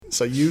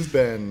So you've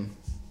been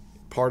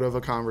part of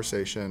a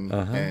conversation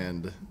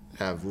and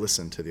have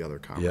listened to the other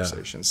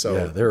conversations. So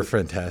yeah, they were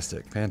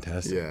fantastic.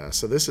 Yeah,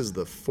 so this is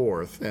the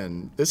fourth,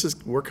 and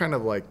we're kind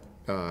of like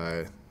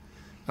I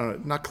don't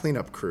know, not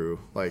cleanup crew,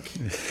 like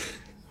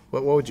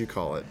what would you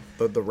call it?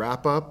 The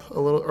wrap up a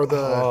little,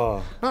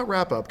 or not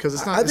wrap up because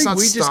it's not. I think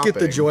we just get the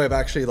stopping. joy of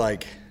actually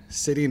like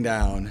sitting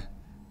down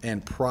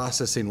and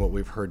processing what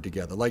we've heard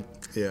together. Like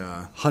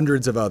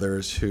hundreds of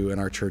others who in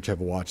our church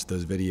have watched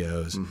those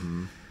videos.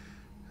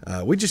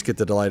 We just get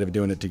the delight of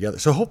doing it together.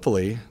 So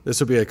hopefully this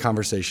will be a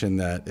conversation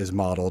that is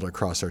modeled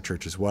across our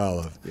church as well,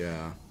 of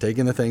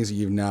taking the things that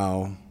you've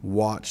now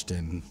watched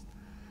and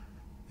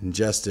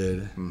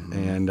ingested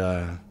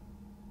and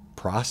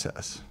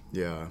process.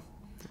 Yeah,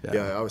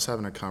 I was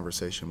having a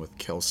conversation with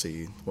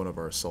Kelsey, one of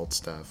our SALT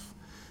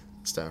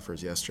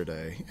staffers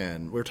yesterday,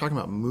 and we were talking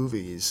about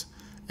movies,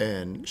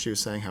 and she was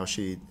saying how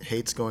she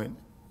hates going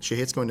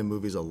to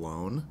movies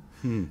alone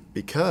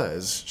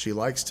because she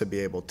likes to be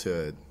able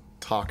to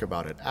talk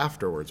about it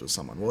afterwards with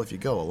someone. Well, if you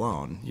go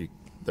alone,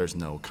 there's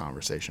no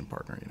conversation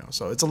partner,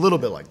 So it's a little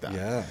bit like that.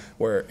 Yeah.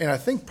 And I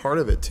think part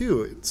of it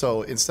too,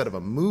 so instead of a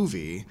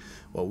movie,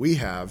 what we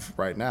have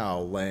right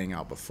now laying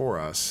out before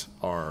us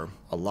are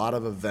a lot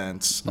of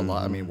events,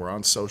 we're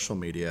on social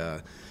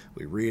media,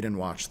 we read and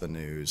watch the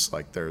news.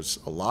 Like there's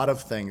a lot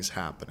of things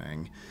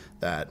happening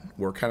that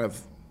we're kind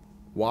of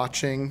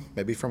watching,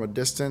 maybe from a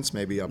distance,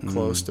 maybe up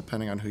close,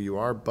 depending on who you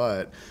are,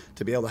 but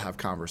to be able to have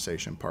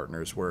conversation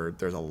partners where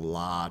there's a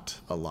lot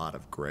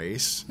of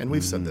grace. And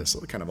we've said this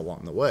kind of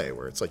along the way,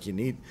 where it's like you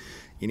need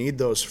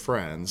those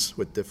friends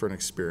with different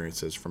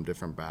experiences from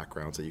different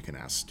backgrounds that you can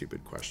ask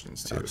stupid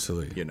questions to.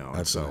 Absolutely.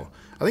 And so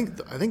I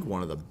think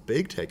one of the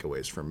big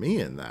takeaways for me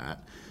in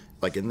that,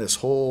 like in this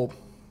whole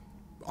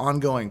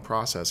ongoing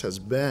process, has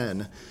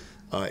been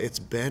it's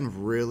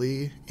been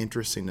really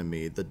interesting to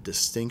me, the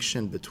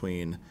distinction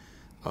between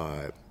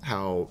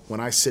how when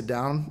I sit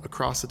down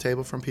across the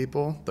table from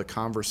people, the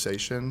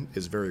conversation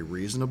is very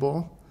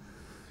reasonable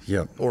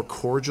or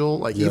cordial.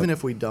 Like even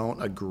if we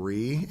don't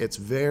agree, it's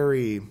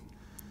very,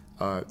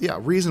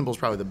 reasonable is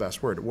probably the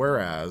best word.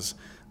 Whereas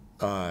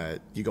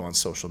you go on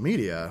social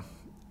media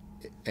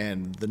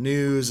and the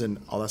news and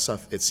all that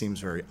stuff, it seems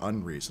very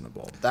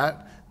unreasonable.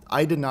 That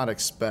I did not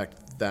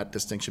expect that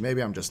distinction.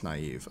 Maybe I'm just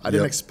naive. I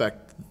didn't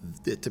expect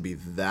it to be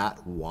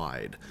that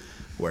wide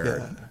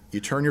where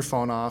you turn your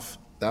phone off.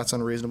 That's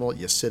unreasonable.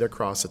 You sit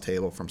across the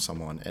table from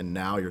someone, and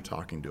now you're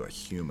talking to a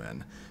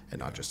human and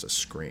not just a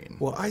screen.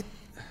 Well,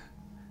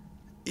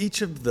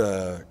 each of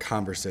the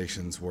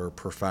conversations were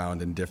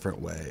profound in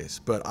different ways,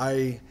 but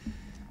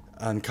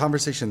on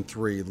conversation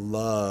 3,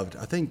 I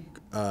think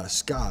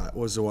Scott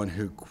was the one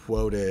who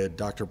quoted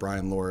Dr.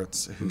 Brian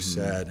Lawrence, who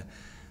said,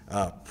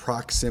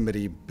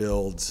 proximity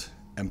builds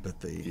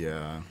empathy.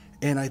 Yeah.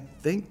 And I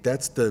think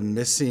that's the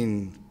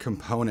missing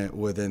component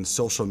within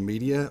social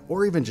media,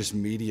 or even just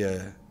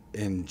media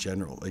in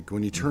general. Like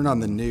when you turn on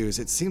the news,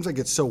 it seems like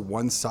it's so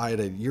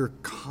one-sided. You're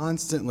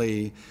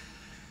constantly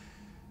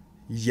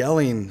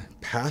yelling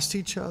past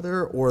each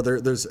other, or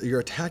you're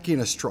attacking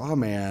a straw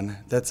man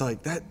that's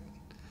like that.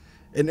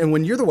 And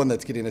when you're the one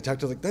that's getting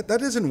attacked, like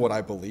that isn't what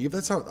I believe.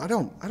 That's how I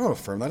don't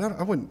affirm that.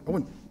 I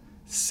wouldn't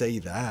say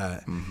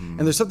that. And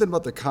there's something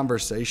about the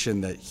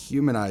conversation that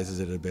humanizes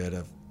it a bit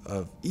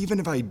of even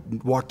if I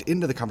walked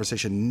into the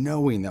conversation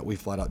knowing that we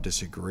flat out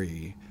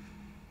disagree,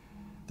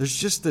 there's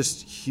just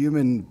this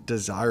human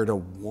desire to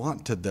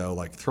want to, though,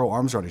 like throw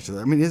arms around each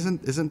other. I mean,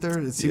 isn't there?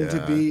 It seemed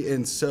to be.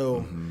 And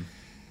so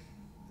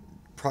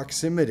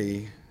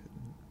proximity,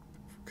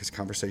 because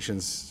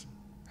conversations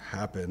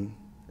happen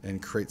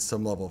and create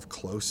some level of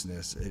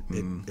closeness,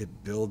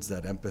 it builds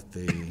that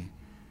empathy.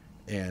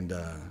 And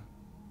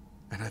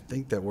I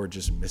think that we're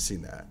just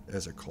missing that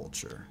as a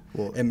culture.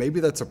 Well, and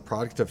maybe that's a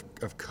product of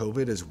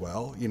COVID as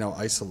well.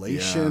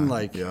 Isolation,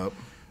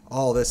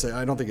 all this.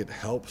 I don't think it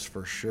helps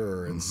for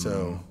sure. And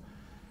so,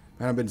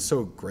 man, I've been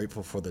so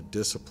grateful for the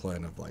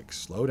discipline of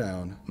slow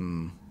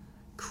down,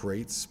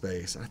 create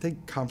space. I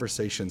think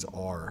conversations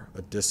are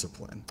a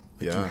discipline.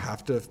 You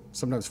have to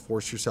sometimes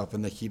force yourself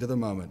in the heat of the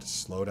moment to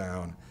slow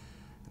down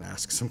and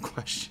ask some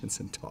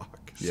questions and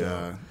talk.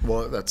 Yeah.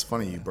 Well, that's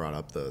funny you brought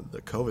up the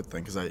COVID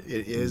thing, because it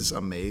is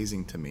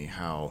amazing to me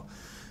how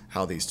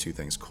these two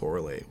things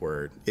correlate,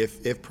 where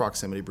if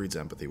proximity breeds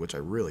empathy, which I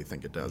really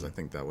think it does, I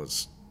think that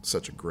was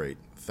such a great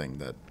thing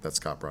that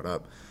Scott brought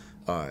up.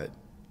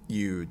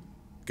 You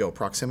go,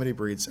 proximity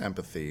breeds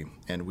empathy,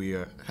 and we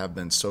have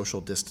been social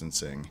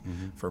distancing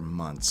for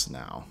months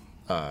now.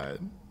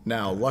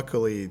 Now,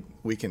 luckily,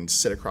 we can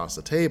sit across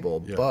the table,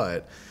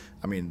 but,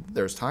 I mean,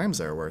 there's times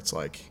there where it's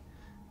like,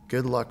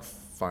 good luck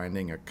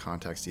finding a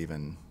context to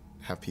even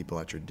have people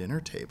at your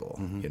dinner table,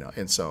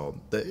 And so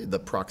the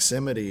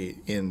proximity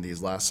in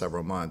these last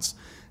several months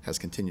has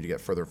continued to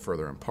get further and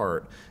further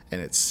apart, and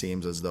it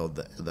seems as though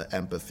the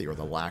empathy or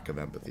the lack of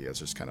empathy has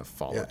just kind of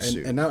followed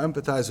suit. And now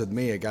empathize with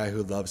me, a guy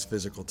who loves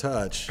physical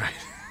touch. Right.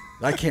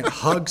 I can't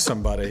hug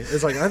somebody.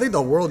 It's like, I think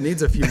the world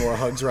needs a few more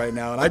hugs right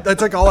now. And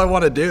that's like all I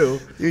want to do.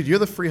 Dude, you're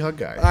the free hug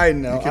guy. I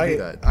know. You can be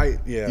that.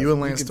 Yeah. You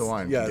and Lance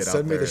DeWine Yeah, can get send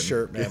out me there the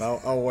shirt, man.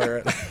 I'll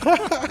wear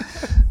it.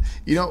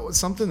 You know,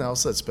 something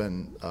else that's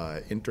been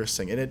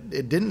interesting, and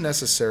it didn't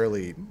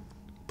necessarily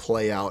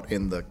play out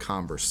in the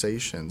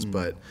conversations,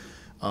 but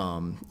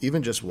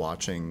even just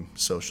watching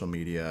social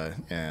media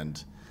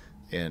and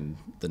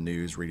the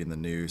news, reading the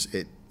news,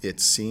 it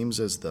seems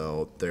as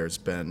though there's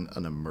been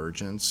an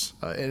emergence,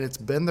 and it's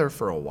been there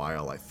for a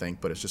while, I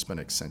think, but it's just been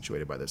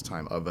accentuated by this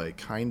time, of a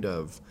kind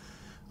of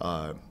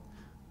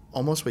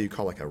almost what you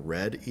call like a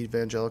red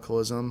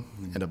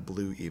evangelicalism and a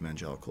blue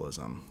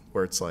evangelicalism,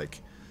 where it's like,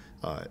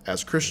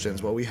 as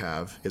Christians, what we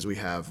have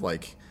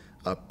like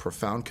a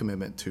profound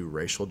commitment to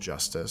racial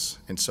justice,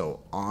 and so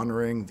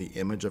honoring the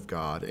image of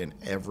God in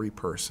every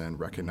person,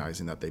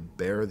 recognizing that they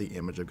bear the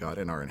image of God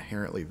and are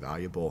inherently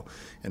valuable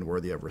and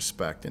worthy of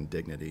respect and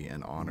dignity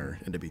and honor,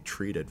 and to be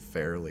treated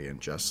fairly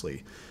and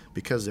justly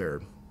because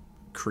they're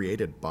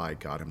created by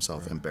God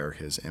himself and bear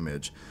his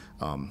image.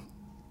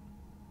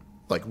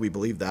 Like, we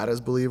believe that as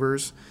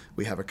believers.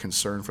 We have a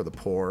concern for the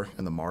poor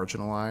and the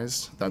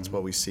marginalized. That's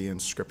what we see in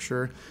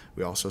Scripture.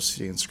 We also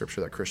see in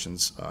Scripture that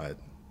Christians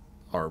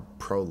are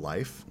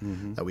pro-life,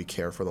 that we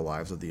care for the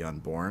lives of the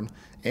unborn.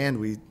 And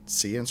we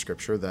see in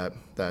Scripture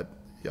that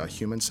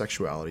human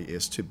sexuality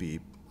is to be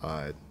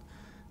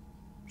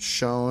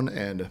shown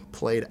and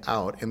played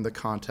out in the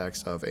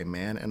context of a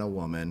man and a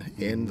woman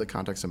in the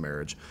context of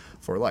marriage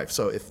for life.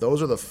 So if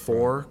those are the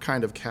four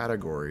kind of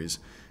categories,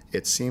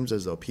 it seems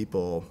as though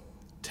people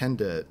tend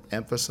to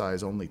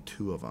emphasize only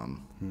two of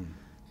them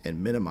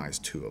and minimize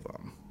two of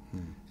them.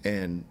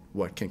 And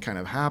what can kind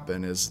of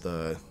happen is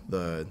the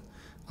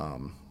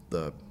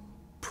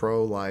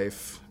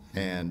pro-life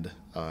and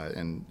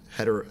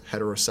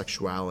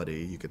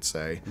heterosexuality, you could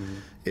say,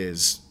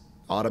 is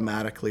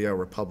automatically a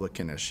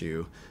Republican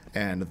issue,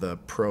 and the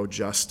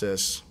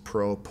pro-justice,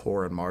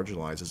 pro-poor and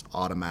marginalized is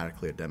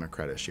automatically a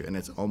Democrat issue. And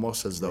it's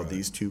almost as though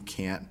these two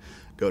can't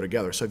go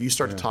together. So if you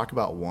start to talk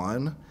about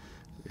one,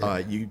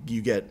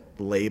 you get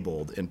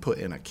labeled and put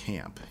in a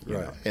camp, you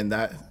know? And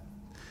that,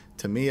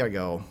 to me, I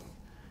go,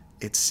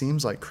 it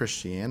seems like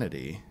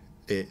Christianity,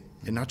 it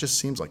not just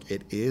seems like,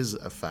 it is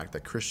a fact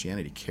that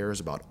Christianity cares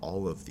about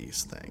all of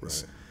these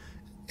things.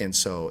 And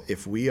so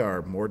if we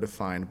are more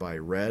defined by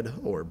red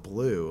or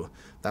blue,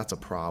 that's a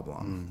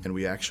problem. And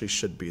we actually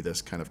should be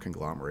this kind of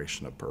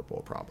conglomeration of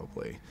purple,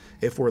 probably,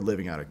 if we're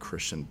living out a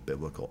Christian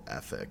biblical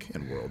ethic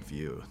and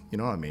worldview. You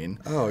know what I mean?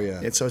 Oh,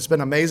 yeah. And so it's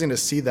been amazing to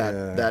see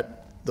that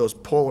those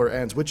polar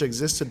ends, which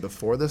existed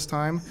before this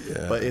time,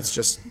 but it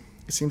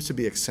seems to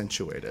be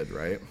accentuated,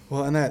 right?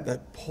 Well, and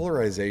that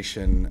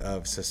polarization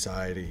of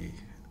society,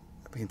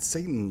 I mean,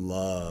 Satan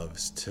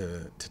loves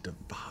to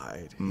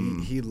divide.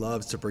 He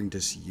loves to bring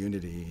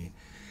disunity.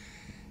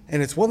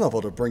 And it's one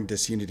level to bring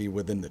disunity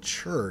within the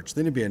church.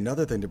 Then it'd be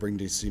another thing to bring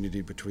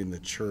disunity between the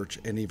church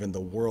and even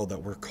the world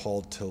that we're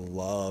called to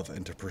love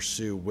and to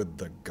pursue with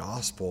the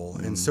gospel.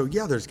 And so,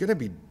 there's going to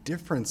be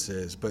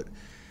differences, but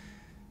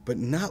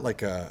not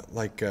like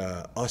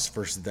a us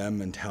versus them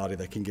mentality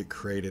that can get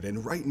created.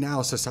 And right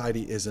now,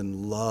 society is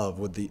in love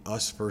with the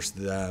us versus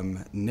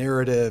them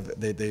narrative.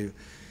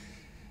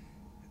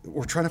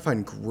 We're trying to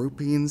find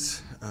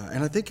groupings,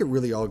 and I think it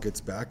really all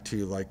gets back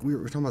to, like, we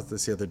were talking about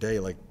this the other day,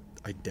 like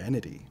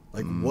identity.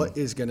 Like, what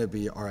is going to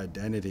be our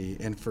identity?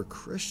 And for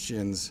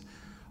Christians,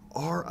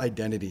 our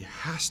identity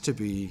has to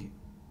be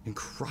in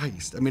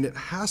Christ. I mean, it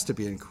has to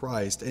be in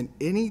Christ, and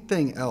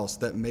anything else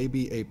that may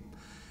be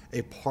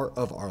a part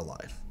of our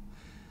life,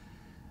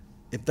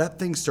 if that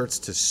thing starts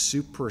to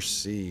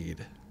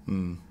supersede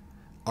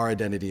our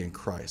identity in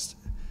Christ.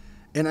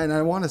 And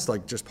I want us to,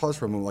 like, just pause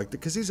for a moment, like,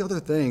 because these other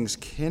things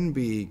can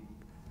be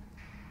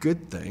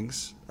good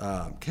things,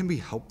 can be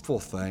helpful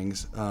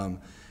things,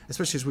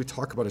 especially as we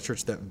talk about a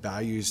church that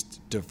values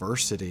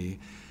diversity.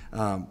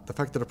 The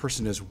fact that a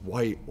person is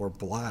white or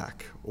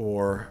black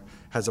or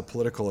has a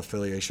political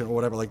affiliation or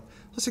whatever, like,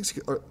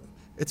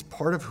 it's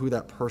part of who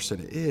that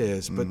person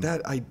is, but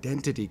that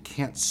identity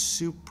can't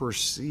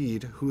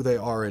supersede who they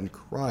are in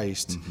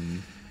Christ,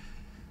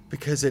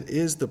 because it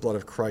is the blood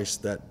of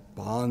Christ that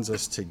bonds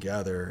us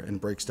together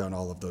and breaks down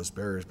all of those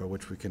barriers by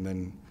which we can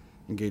then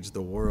engage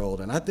the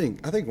world. And I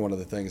think one of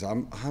the things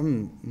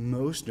I'm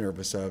most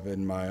nervous of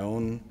in my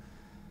own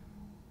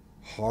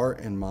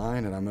heart and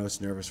mind, and I'm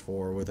most nervous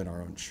for within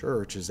our own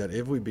church, is that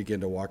if we begin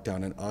to walk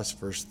down an us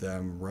versus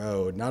them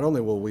road, not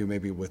only will we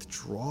maybe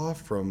withdraw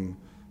from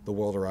the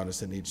world around us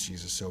that needs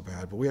Jesus so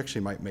bad, but we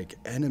actually might make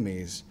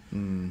enemies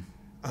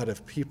out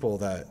of people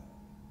that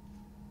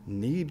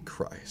need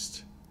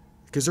Christ.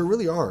 Because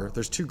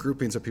there's two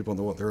groupings of people in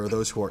the world. There are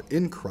those who are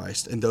in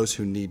Christ and those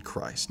who need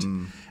Christ.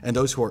 And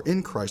those who are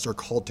in Christ are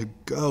called to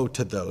go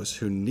to those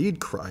who need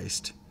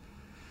Christ.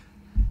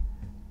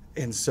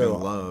 And so,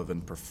 and love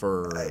and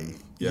prefer.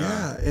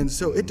 And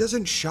so it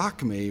doesn't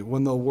shock me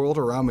when the world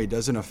around me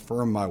doesn't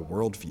affirm my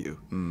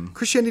worldview.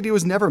 Christianity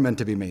was never meant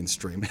to be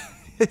mainstream.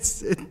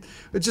 It's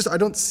just, I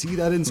don't see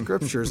that in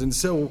scriptures. And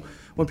so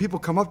when people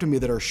come up to me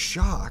that are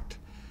shocked,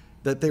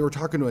 that they were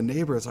talking to a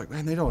neighbor. It's like,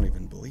 man, they don't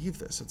even believe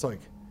this. It's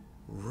like,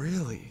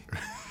 really?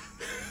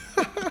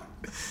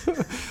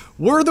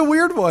 We're the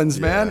weird ones,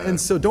 man. Yeah. And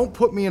so don't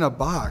put me in a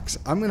box.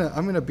 I'm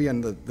gonna be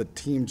in the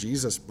Team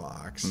Jesus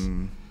box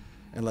and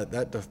let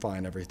that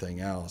define everything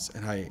else.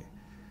 And I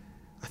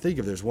think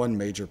if there's one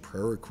major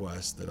prayer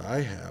request that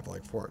I have,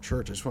 like for our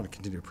church, I just want to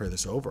continue to pray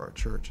this over our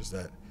church, is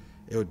that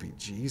it would be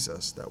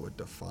Jesus that would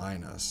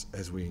define us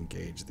as we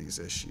engage these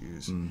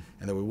issues, and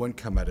that we wouldn't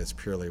come at it as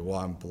purely, well,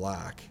 I'm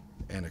black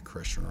and a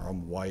Christian, or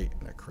I'm white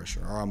and a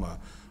Christian, or I'm a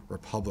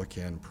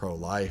Republican,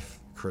 pro-life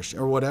Christian,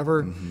 or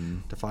whatever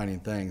defining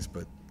things,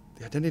 but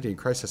the identity in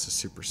Christ has to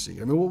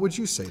supersede. I mean, what would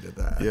you say to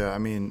that? Yeah, I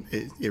mean,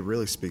 it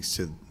really speaks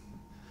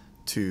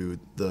to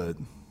the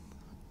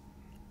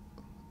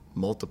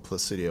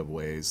multiplicity of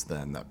ways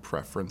then that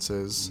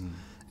preferences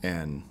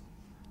and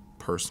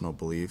personal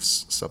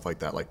beliefs, stuff like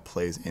that, like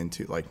plays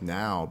into, like,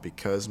 now,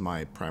 because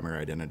my primary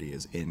identity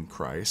is in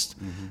Christ,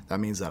 that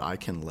means that I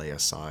can lay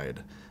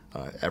aside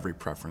every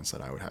preference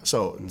that I would have.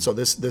 So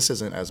this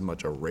isn't as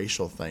much a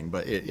racial thing,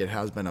 but it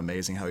has been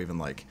amazing how even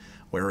like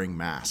wearing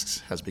masks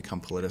has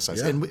become politicized.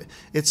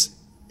 Yeah.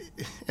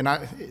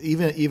 And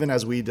even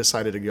as we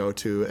decided to go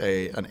to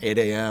an 8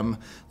 a.m.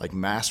 like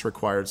mass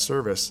required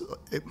service,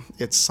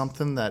 it's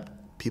something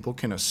that people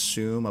can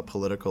assume a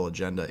political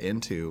agenda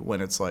into, when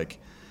it's like,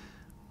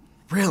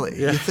 really?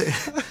 Yeah.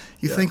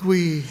 You think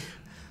we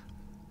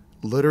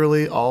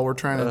literally all we're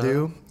trying to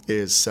do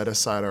is set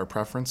aside our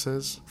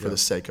preferences for the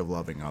sake of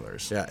loving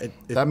others? Yeah,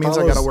 that means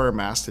I got to wear a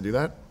mask to do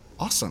that?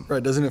 Awesome.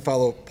 Right, doesn't it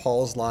follow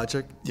Paul's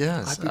logic?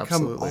 Yes, I become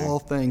absolutely. all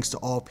things to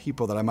all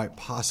people that I might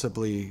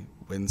possibly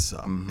win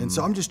some. And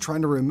so I'm just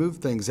trying to remove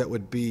things that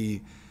would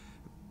be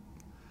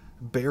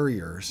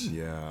barriers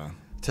Yeah.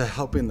 to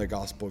helping the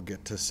gospel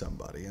get to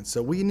somebody. And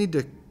so we need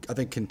to, I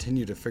think,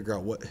 continue to figure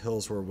out what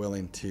hills we're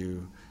willing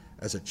to,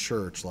 as a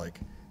church, like,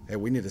 hey,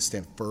 we need to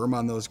stand firm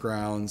on those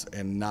grounds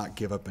and not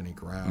give up any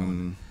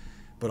ground.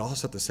 But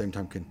also at the same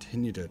time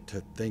continue to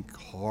think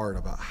hard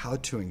about how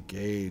to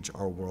engage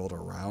our world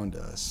around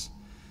us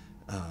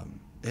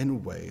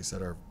in ways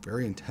that are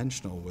very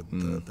intentional with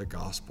the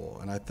gospel.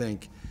 And I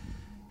think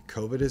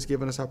COVID has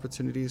given us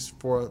opportunities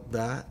for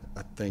that.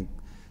 I think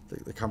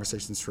the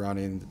conversation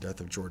surrounding the death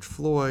of George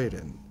Floyd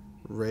and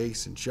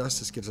race and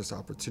justice gives us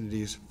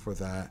opportunities for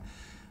that,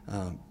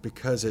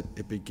 because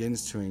it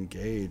begins to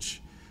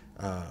engage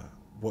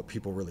what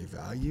people really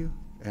value.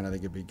 And I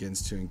think it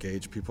begins to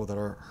engage people that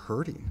are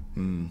hurting.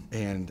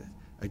 And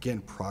again,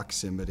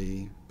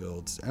 proximity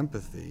builds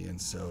empathy.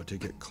 And so to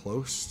get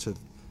close to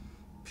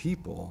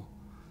people,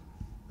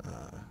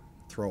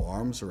 throw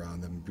arms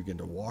around them, begin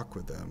to walk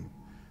with them,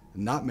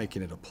 not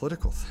making it a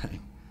political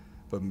thing,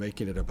 but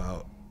making it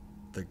about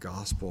the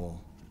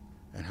gospel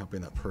and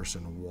helping that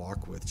person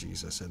walk with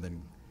Jesus, and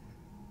then,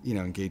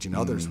 engaging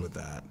others with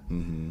that.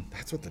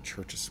 That's what the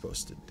church is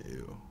supposed to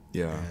do.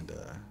 Yeah. And,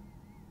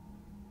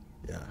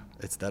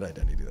 it's that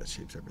identity that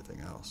shapes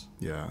everything else.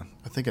 Yeah,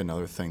 I think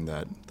another thing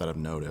that I've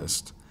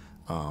noticed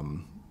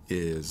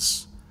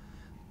is,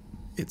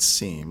 it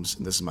seems,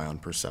 and this is my own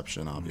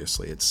perception,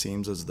 obviously, it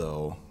seems as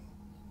though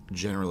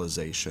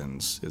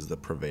generalizations is the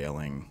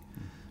prevailing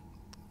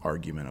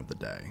argument of the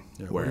day.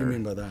 Yeah, what do you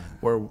mean by that?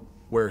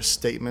 Where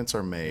statements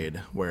are made,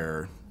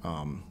 where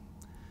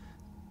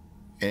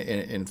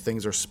and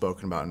things are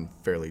spoken about in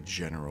fairly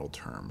general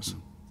terms.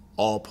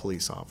 All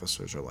police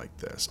officers are like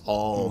this.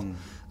 All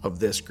of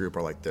this group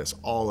are like this.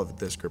 All of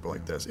this group are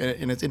like this.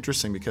 And it's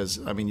interesting because,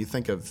 I mean, you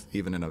think of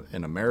even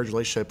in a marriage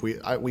relationship,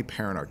 we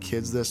parent our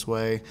kids this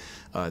way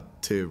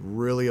to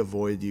really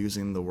avoid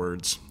using the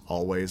words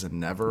always and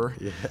never.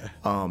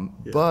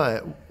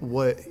 But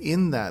what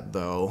in that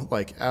though,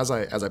 like as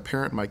I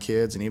parent my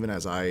kids, and even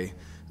as I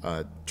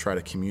try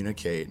to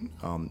communicate,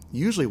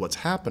 usually what's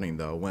happening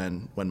though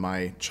when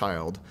my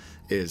child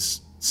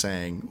is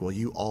saying, well,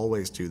 you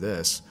always do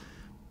this,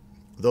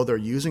 though they're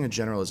using a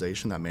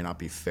generalization that may not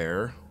be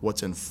fair,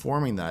 what's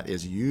informing that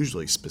is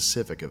usually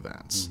specific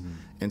events.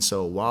 And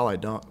so while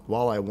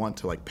I want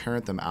to like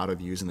parent them out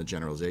of using the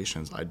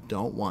generalizations, I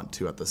don't want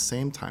to at the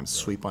same time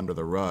sweep under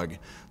the rug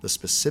the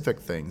specific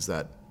things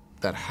that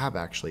have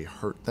actually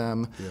hurt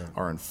them,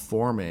 are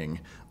informing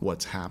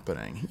what's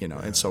happening,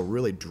 And so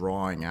really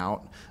drawing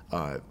out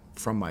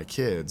from my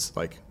kids,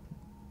 like,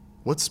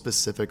 what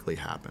specifically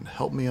happened?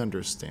 Help me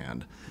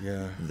understand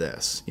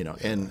this,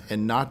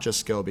 and not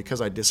just go,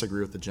 because I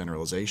disagree with the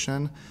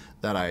generalization,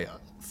 that I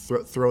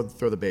throw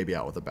the baby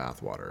out with the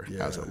bathwater,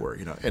 as it were,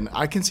 And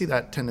I can see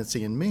that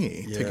tendency in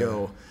me to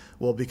go,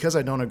 well, because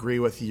I don't agree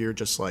with your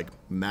just like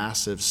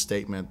massive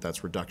statement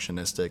that's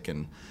reductionistic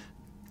and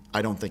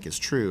I don't think is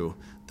true,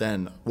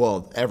 then,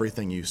 well,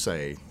 everything you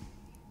say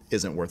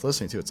isn't worth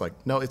listening to. It's like,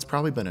 no, it's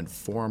probably been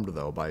informed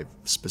though by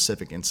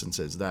specific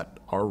instances that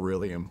are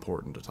really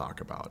important to talk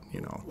about,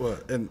 Well,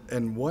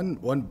 and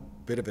one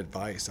bit of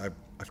advice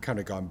I've kind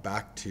of gone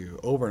back to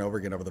over and over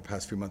again over the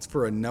past few months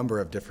for a number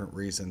of different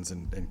reasons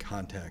and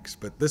contexts,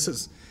 but this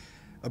is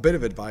a bit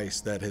of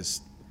advice that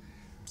has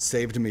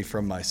saved me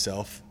from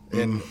myself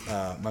in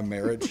my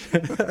marriage.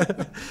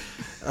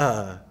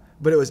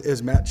 But it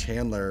was Matt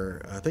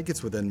Chandler, I think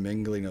it's within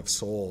Mingling of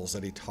Souls,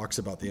 that he talks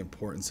about the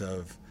importance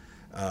of,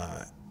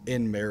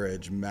 in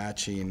marriage,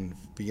 matching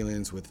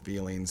feelings with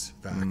feelings,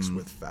 facts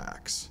with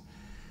facts.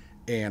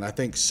 And I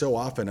think so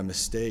often a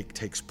mistake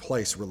takes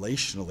place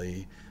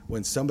relationally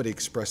when somebody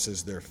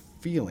expresses their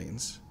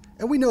feelings.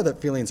 And we know that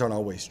feelings aren't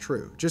always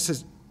true. Just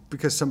as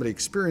because somebody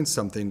experienced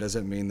something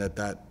doesn't mean that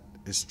that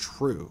is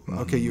true.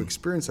 Okay, you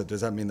experience that.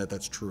 Does that mean that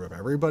that's true of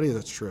everybody?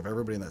 That's true of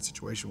everybody in that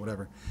situation,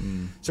 whatever.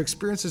 So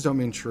experiences don't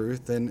mean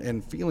truth,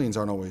 and feelings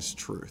aren't always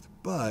truth.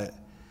 But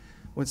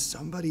when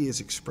somebody is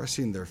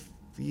expressing their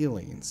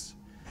feelings,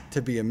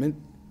 to be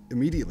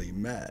immediately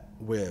met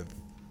with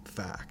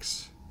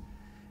facts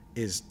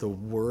is the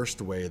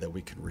worst way that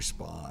we can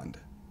respond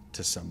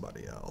to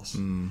somebody else.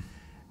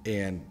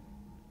 And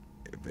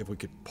if we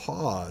could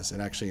pause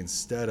and actually,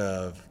 instead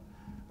of,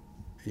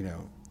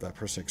 that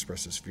person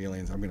expresses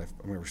feelings, I'm gonna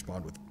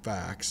respond with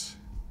facts.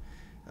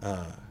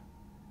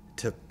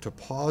 To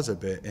pause a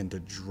bit and to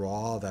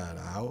draw that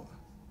out,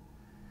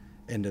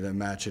 and to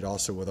match it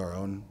also with our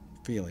own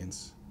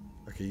feelings.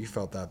 Okay, you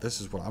felt that.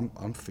 This is what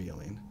I'm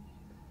feeling.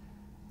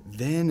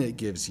 Then it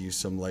gives you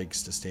some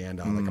legs to stand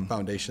on, like a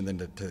foundation, then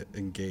to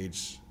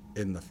engage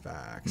in the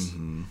facts.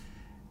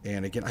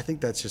 And again, I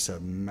think that's just a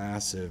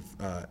massive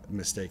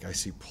mistake I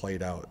see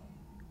played out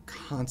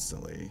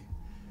constantly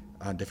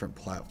on different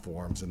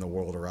platforms in the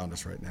world around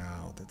us right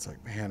now. That's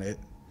like, man,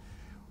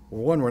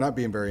 one, we're not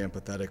being very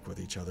empathetic with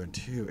each other, and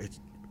two,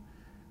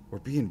 we're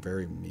being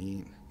very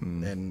mean,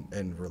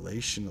 and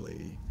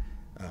relationally,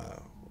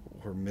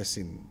 we're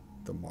missing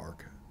the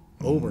mark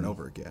over and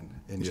over again,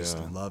 and just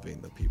loving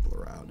the people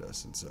around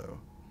us. And so,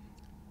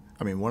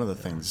 I mean, one of the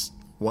things,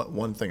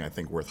 one thing I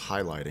think worth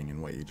highlighting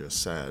in what you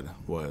just said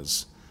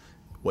was,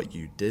 what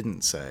you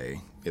didn't say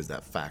is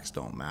that facts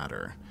don't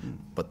matter,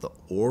 but the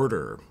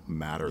order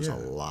matters a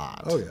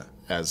lot. Oh yeah.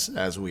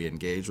 As we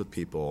engage with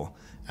people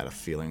at a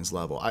feelings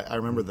level. I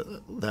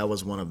remember that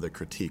was one of the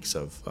critiques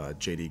of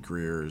J.D.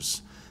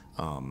 Greer's,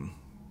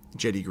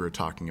 J.D. Greer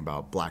talking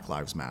about Black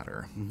Lives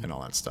Matter and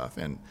all that stuff.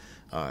 And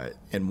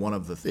one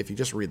of the, if you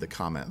just read the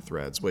comment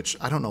threads, which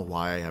I don't know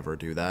why I ever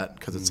do that,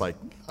 because it's like,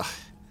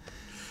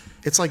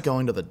 it's like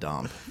going to the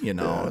dump,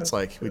 It's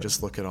like we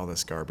just look at all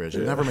this garbage.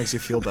 It never makes you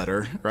feel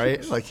better,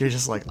 right? Like you're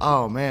just like,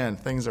 oh man,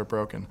 things are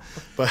broken.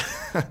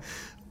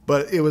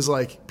 But it was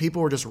like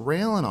people were just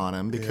railing on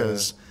him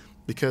because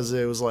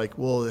it was like,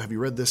 well, have you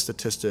read this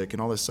statistic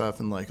and all this stuff,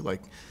 and like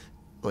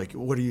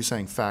what are you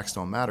saying? Facts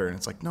don't matter. And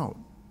it's like, no,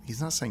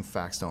 he's not saying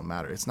facts don't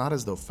matter. It's not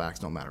as though facts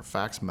don't matter.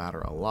 Facts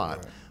matter a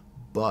lot,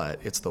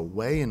 but it's the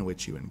way in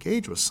which you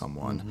engage with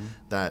someone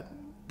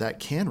that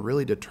can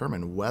really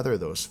determine whether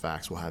those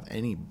facts will have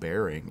any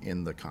bearing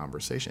in the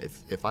conversation.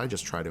 If I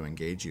just try to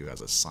engage you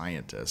as a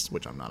scientist,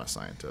 which I'm not a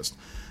scientist,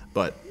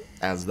 but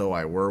as though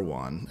I were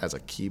one, as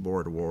a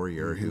keyboard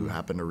warrior who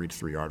happened to read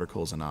 3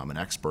 articles and I'm an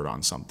expert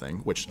on something,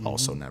 which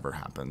also never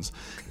happens,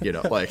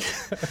 like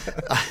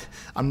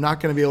I'm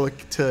not going to be able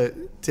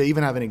to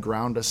even have any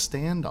ground to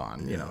stand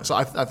on, So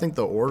I think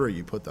the order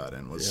you put that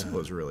in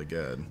was really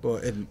good. Well,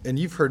 and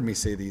you've heard me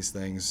say these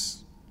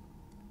things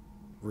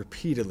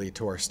repeatedly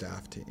to our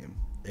staff team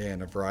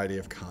in a variety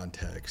of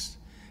contexts.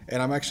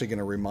 And I'm actually going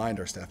to remind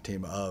our staff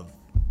team of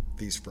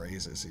these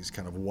phrases, these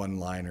kind of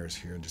one-liners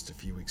here in just a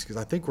few weeks, because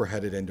I think we're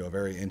headed into a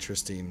very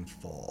interesting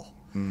fall.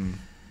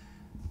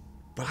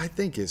 But I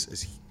think as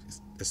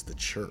the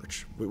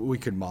church, we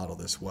could model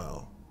this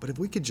well. But if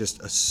we could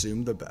just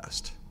assume the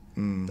best,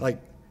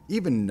 like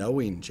even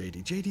knowing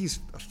JD's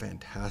a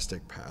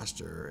fantastic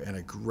pastor and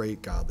a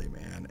great godly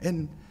man,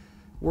 and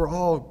we're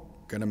all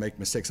going to make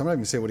mistakes. I'm not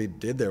even saying what he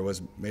did there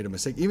was made a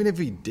mistake. Even if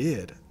he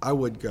did, I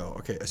would go,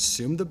 okay,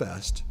 assume the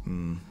best,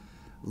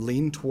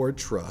 lean toward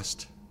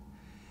trust,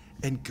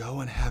 and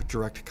go and have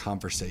direct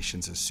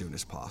conversations as soon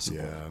as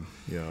possible.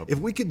 Yeah. If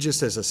we could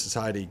just as a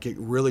society get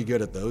really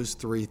good at those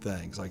 3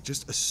 things, like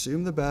just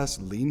assume the best,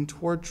 lean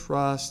toward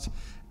trust,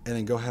 and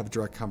then go have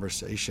direct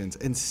conversations,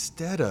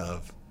 instead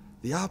of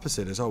the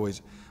opposite is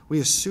always,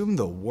 we assume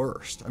the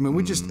worst. I mean,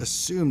 we just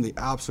assume the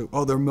absolute,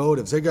 their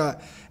motives, and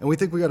we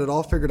think we got it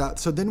all figured out.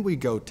 So then we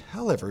go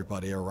tell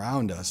everybody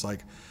around us,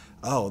 like,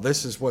 oh,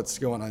 this is what's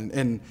going on.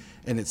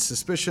 And it's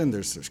suspicion,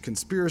 there's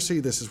conspiracy,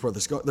 this is where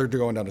they're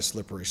going down a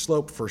slippery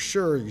slope for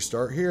sure. You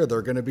start here,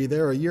 they're going to be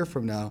there a year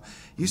from now.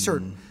 You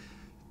start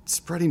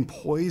spreading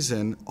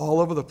poison all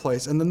over the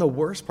place. And then the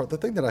worst part, the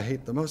thing that I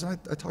hate the most, and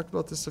I talked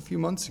about this a few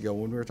months ago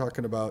when we were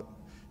talking about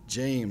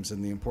James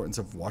and the importance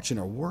of watching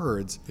our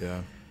words.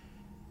 Yeah.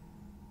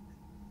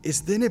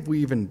 Is then if we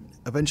even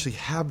eventually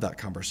have that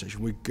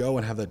conversation, we go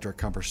and have that direct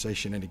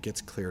conversation and it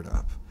gets cleared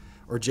up.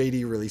 Or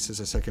JD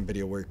releases a second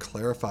video where he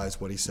clarifies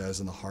what he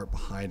says and the heart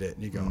behind it.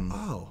 And you go,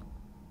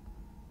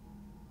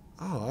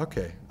 oh,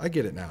 okay, I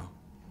get it now.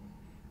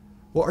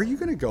 Well, are you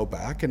going to go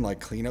back and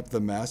clean up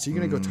the mess? Are you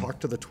going to go talk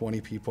to the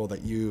 20 people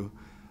that you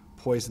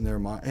poisoned their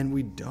mind? And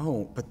we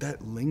don't, but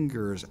that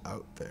lingers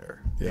out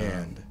there. Yeah.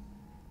 And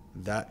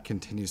that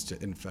continues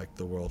to infect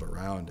the world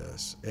around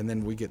us. And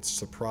then we get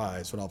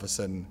surprised when all of a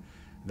sudden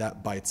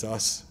that bites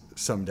us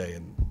someday.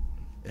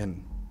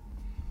 And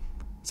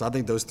So I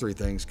think those three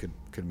things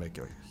could make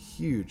a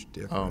huge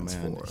difference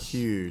for us.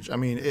 Huge. I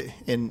mean,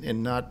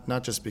 and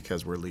not just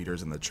because we're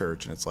leaders in the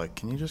church and it's like,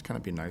 can you just kind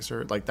of be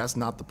nicer? Like, that's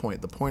not the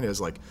point. The point is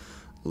like,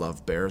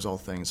 love bears all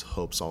things,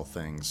 hopes all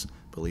things,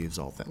 believes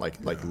all things.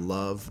 Like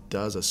love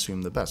does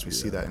assume the best. We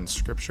see that in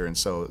Scripture. And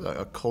so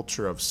a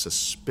culture of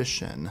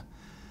suspicion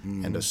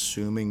and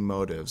assuming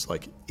motives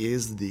like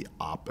is the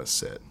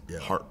opposite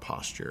heart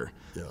posture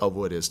of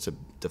what is to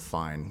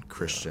define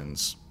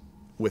Christians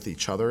with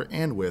each other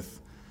and with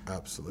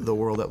absolutely the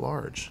world at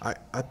large. I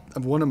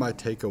one of my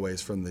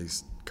takeaways from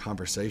these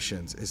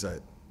conversations is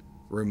a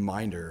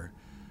reminder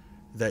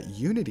that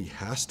unity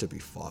has to be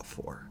fought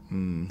for.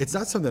 It's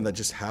not something that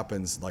just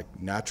happens like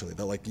naturally,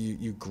 that like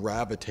you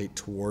gravitate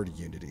toward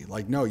unity.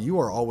 Like, no, you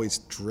are always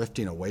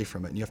drifting away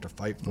from it and you have to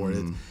fight for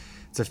it.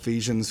 It's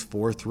Ephesians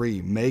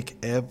 4:3. Make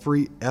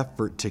every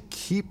effort to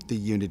keep the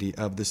unity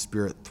of the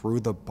Spirit through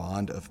the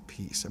bond of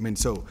peace. I mean,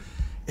 so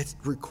it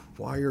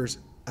requires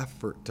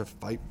effort to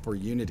fight for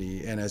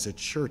unity. And as a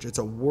church, it's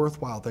a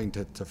worthwhile thing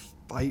to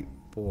fight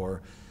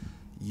for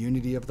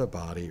unity of the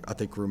body. I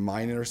think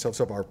reminding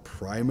ourselves of our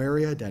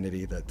primary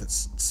identity that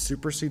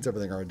supersedes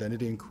everything, our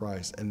identity in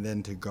Christ, and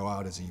then to go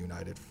out as a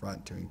united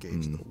front to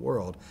engage the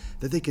world,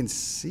 that they can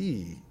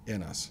see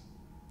in us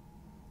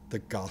the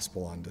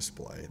gospel on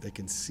display. They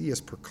can see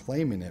us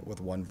proclaiming it with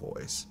one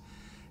voice.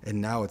 And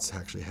now it's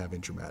actually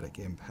having dramatic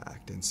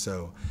impact. And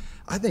so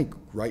I think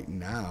right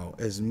now,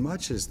 as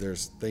much as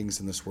there's things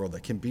in this world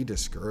that can be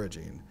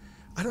discouraging,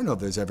 I don't know if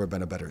there's ever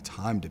been a better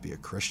time to be a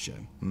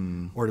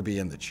Christian or to be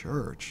in the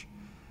church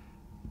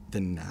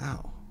than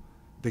now.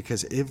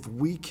 Because if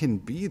we can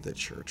be the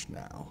church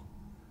now,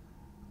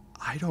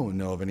 I don't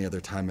know of any other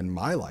time in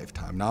my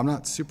lifetime. Now, I'm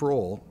not super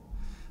old,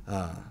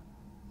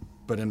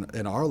 but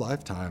in our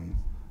lifetime,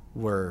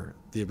 where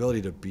the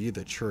ability to be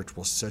the church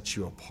will set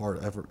you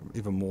apart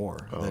even more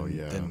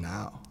than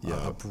now.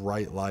 A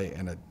bright light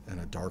in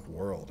a dark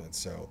world. And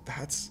so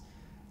that's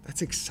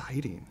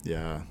exciting.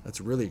 Yeah.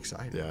 That's really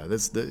exciting. Yeah,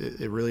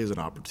 it really is an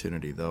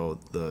opportunity, though.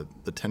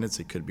 The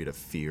tendency could be to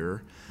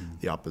fear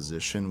the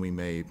opposition we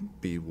may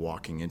be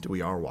walking into.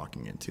 We are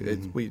walking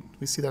into. We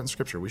see that in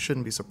Scripture. We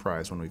shouldn't be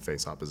surprised when we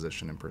face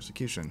opposition and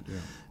persecution. Yeah.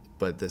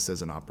 But this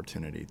is an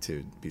opportunity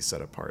to be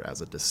set apart as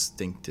a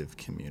distinctive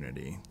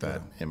community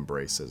that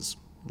embraces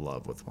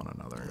love with one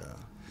another. Yeah.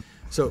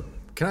 So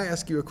can I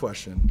ask you a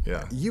question?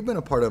 Yeah. You've been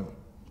a part of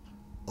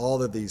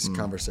all of these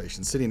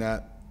conversations, sitting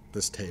at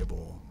this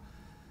table.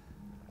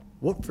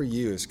 What for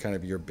you is kind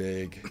of your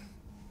big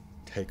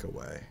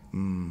takeaway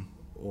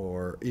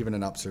or even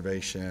an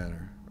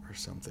observation or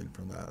something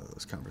from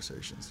those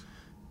conversations?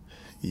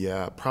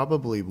 Yeah,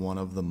 probably one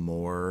of the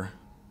more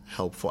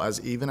helpful,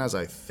 even as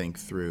I think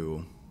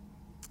through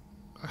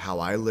how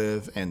I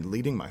live and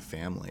leading my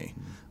family,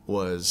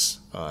 was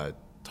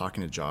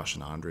talking to Josh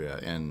and Andrea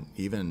and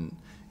even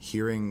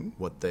hearing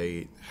what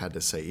they had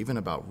to say, even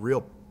about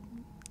real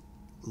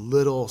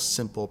little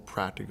simple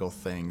practical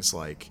things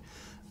like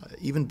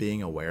even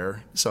being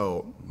aware.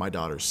 So my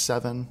daughter's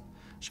 7,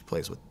 she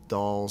plays with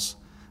dolls.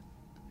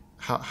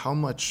 How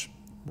much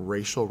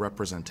racial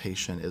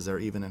representation is there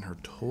even in her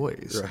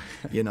toys?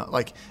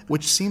 Right.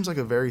 Which seems like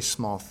a very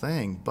small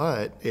thing,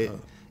 but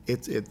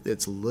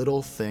it's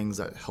little things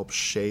that help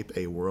shape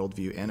a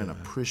worldview and an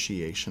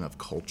appreciation of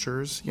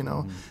cultures,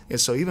 And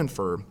so even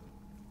for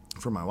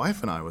my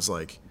wife and I was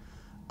like,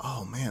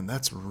 oh man,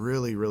 that's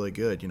really, really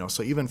good.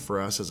 So even for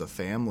us as a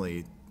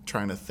family,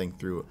 trying to think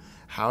through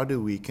how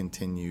do we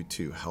continue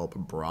to help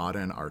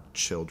broaden our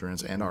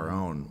children's and our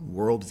own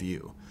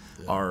worldview,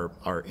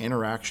 our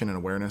interaction and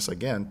awareness.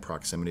 Again,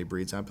 proximity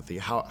breeds empathy.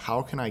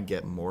 How can I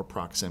get more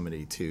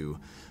proximity to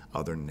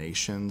other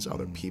nations,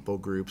 other people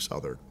groups,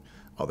 other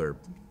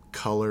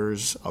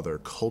colors, other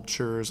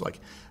cultures? Like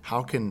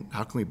how can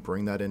we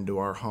bring that into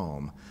our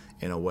home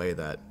in a way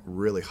that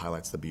really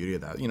highlights the beauty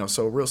of that?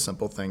 So real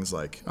simple things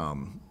like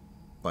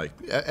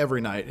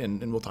every night,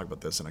 and we'll talk about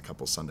this in a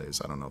couple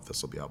Sundays. I don't know if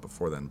this will be out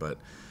before then, but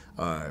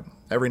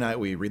every night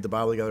we read the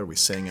Bible together, we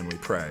sing and we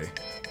pray,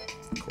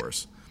 of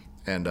course.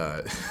 And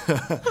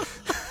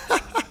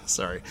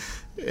sorry.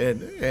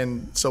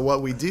 And so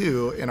what we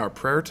do in our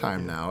prayer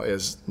time now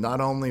is not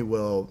only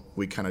will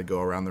we kind of go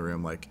around the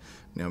room like,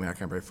 Naomi, how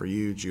can I pray for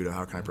you? Judah,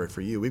 how can I pray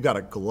for you? We've got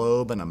a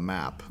globe and a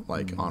map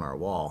on our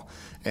wall.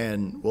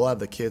 And we'll have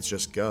the kids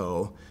just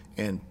go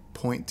and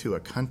point to a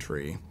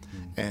country,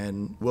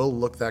 and we'll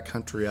look that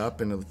country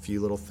up and a few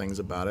little things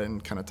about it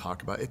and kind of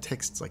talk about it. It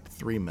takes like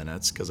 3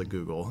 minutes because of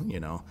Google,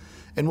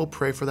 and we'll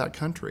pray for that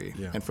country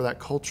and for that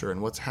culture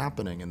and what's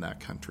happening in that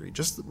country.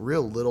 Just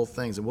real little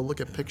things. And we'll look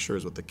at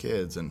pictures with the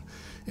kids, and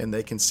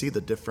they can see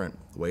the different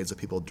ways that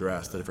people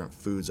dress, the different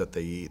foods that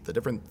they eat, the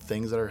different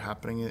things that are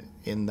happening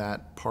in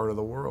that part of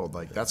the world.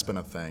 That's been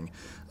a thing.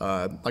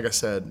 Like I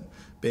said,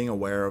 being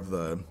aware of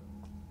the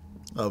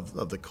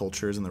of the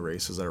cultures and the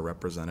races that are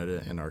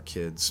represented in our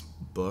kids'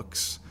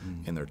 books,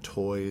 in their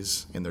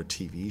toys, in their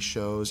TV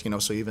shows.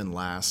 So even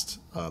last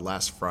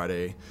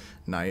Friday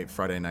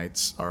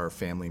nights our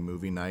family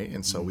movie night,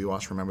 and so we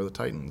watched Remember the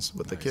Titans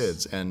with the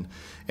kids, and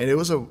it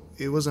was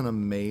an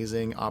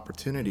amazing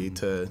opportunity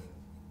to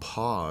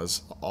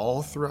pause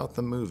all throughout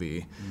the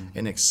movie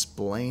and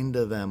explain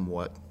to them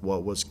what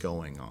was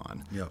going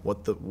on. Yep.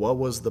 What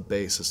was the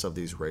basis of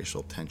these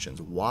racial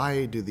tensions?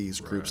 Why do these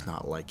groups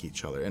not like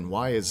each other? And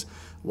why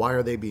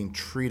are they being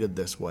treated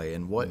this way?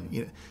 And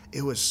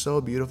it was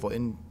so beautiful.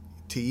 And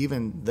to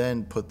even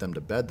then put them to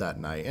bed that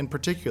night, and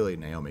particularly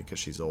Naomi, because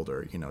she's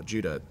older,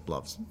 Judah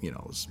loves,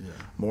 is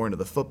more into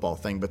the football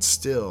thing, but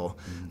still,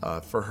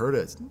 for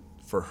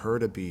her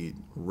to be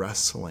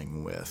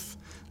wrestling with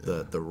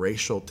the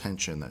racial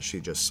tension that she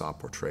just saw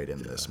portrayed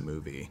in this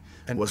movie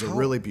was a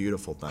really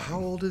beautiful thing. How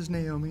old is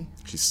Naomi?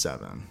 She's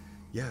 7.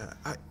 Yeah.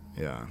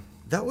 Yeah.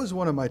 That was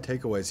one of my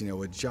takeaways,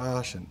 with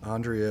Josh and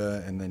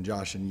Andrea and then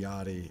Josh and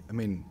Yadi. I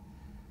mean,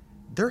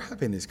 they're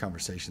having these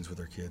conversations with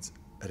their kids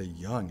at a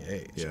young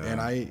age. Yeah. And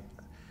I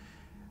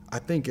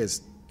think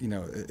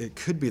it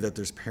could be that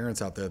there's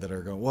parents out there that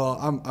are going,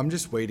 well, I'm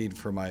just waiting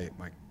for my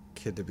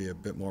kid to be a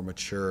bit more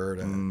mature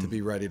to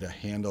be ready to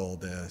handle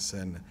this.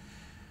 And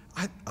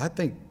I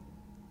think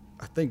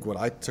what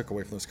I took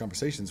away from those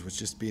conversations was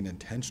just being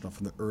intentional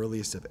from the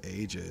earliest of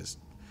ages,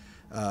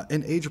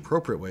 in age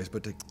appropriate ways,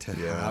 but to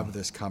have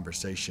this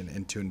conversation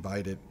and to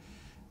invite it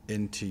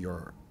into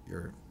your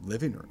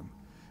living room.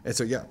 And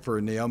so, for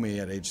Naomi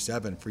at age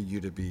 7, for you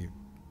to be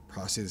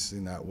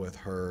processing that with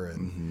her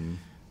and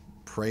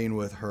praying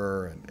with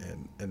her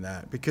and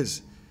that,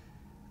 because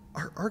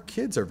our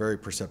kids are very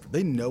perceptive.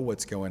 They know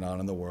what's going on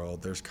in the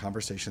world. There's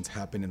conversations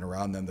happening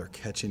around them. They're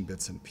catching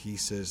bits and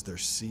pieces. They're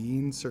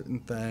seeing certain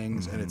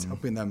things, and it's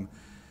helping them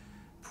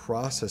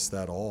process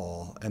that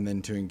all and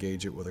then to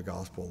engage it with a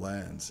gospel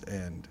lens.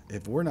 And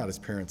if we're not, as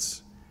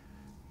parents,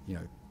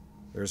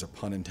 there's a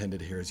pun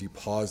intended here, as you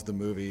pause the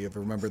movie of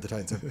Remember the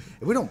Titans.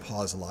 If we don't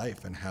pause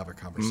life and have a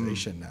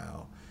conversation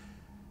now,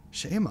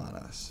 shame on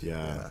us.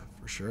 Yeah,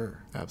 for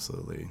sure.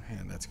 Absolutely.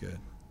 Man, that's good.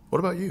 What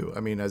about you?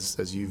 I mean,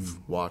 as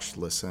you've watched,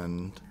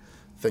 listened,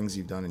 things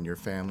you've done in your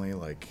family,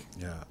 like...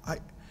 Yeah,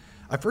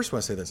 I first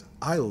want to say this.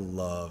 I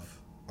love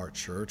our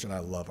church and I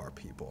love our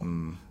people.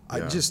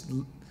 I just,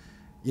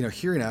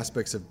 hearing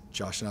aspects of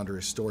Josh and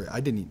Andrea's story, I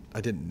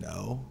didn't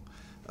know.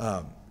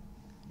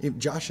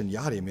 Josh and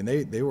Yadi, I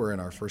mean, they were in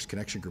our first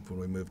connection group when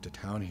we moved to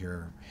town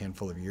here a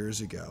handful of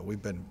years ago.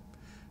 We've been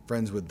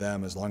friends with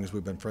them as long as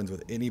we've been friends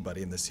with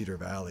anybody in the Cedar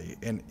Valley.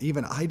 And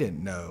even I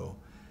didn't know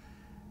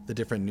the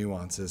different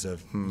nuances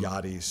of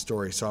Yadi's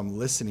story. So I'm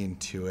listening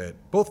to it,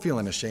 both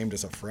feeling ashamed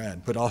as a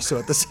friend, but also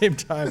at the same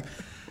time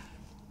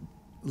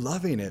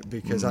loving it,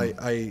 because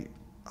I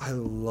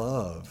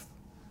love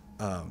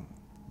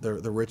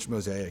the rich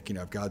mosaic,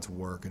 of God's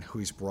work and who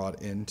He's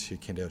brought into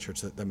Candelo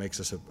Church that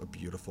makes us a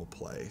beautiful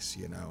place,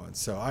 And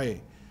so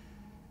I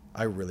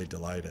really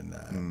delight in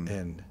that.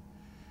 And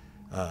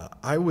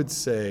I would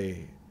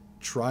say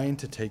trying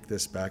to take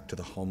this back to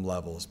the home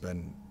level has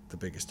been the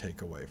biggest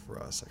takeaway for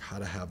us, like how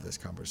to have this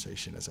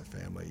conversation as a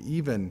family.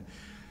 Even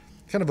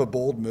kind of a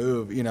bold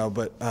move,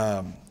 but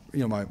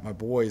my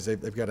boys,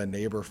 they've got a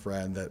neighbor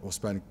friend that will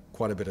spend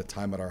quite a bit of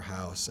time at our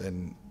house,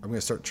 and I'm going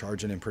to start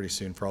charging him pretty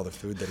soon for all the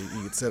food that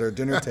he eats at our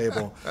dinner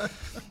table.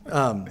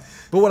 But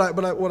what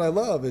I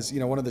love is,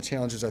 one of the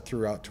challenges I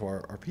threw out to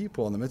our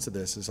people in the midst of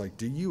this is like,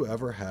 do you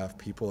ever have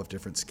people of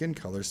different skin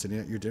colors sitting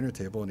at your dinner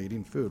table and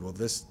eating food? Well,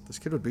 this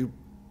kid would be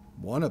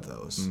one of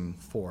those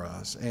for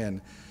us.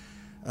 And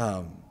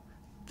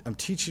I'm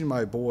teaching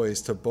my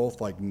boys to both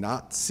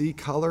not see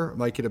color,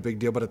 make it a big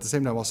deal, but at the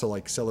same time also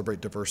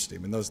celebrate diversity. I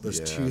mean, those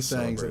two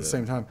things at the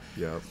same time.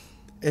 Yep.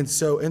 And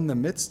so in the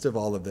midst of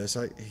all of this,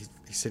 he's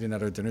sitting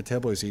at our dinner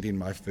table, he's eating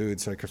my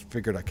food, so I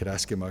figured I could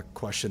ask him a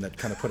question that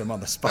kind of put him on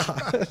the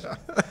spot. Is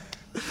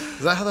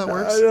that how that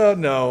works?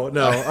 No.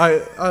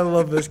 I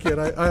love this kid.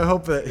 I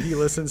hope that he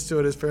listens to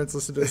it, his parents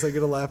listen to it, so I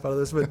get a laugh out of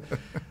this.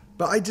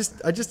 But I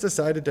just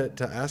decided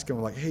to ask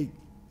him, hey,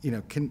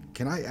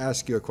 can I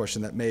ask you a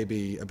question that may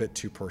be a bit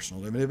too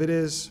personal? I mean, if it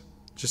is,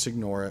 just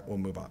ignore it. We'll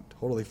move on.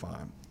 Totally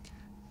fine.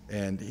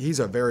 And he's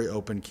a very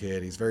open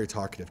kid. He's a very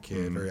talkative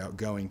kid, very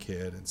outgoing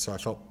kid. And so I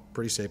felt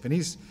pretty safe. And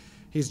he's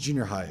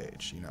junior high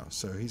age,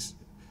 so he's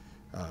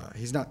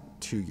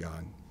not too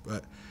young.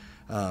 But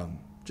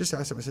just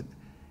asked him, I said,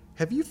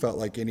 have you felt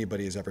like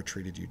anybody has ever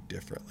treated you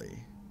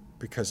differently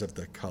because of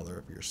the color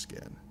of your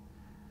skin?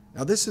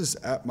 Now, this is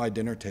at my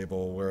dinner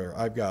table where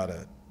I've got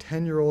a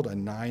 10-year-old, a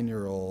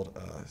 9-year-old,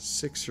 a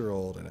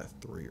 6-year-old, and a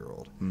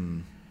 3-year-old.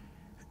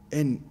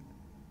 And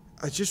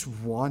I just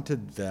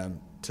wanted them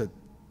to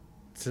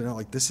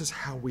know, this is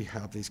how we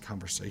have these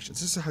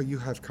conversations. This is how you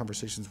have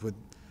conversations with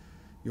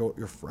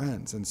your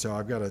friends. And so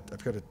I've got a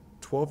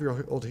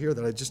 12-year-old here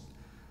that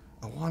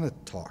I want to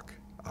talk.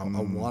 I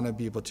want to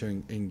be able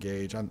to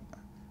engage on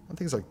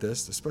things like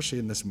this, especially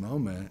in this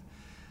moment.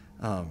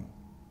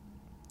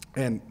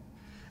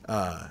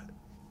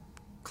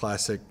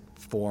 Classic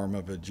form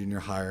of a junior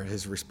hire,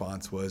 his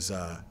response was,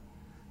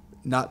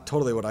 not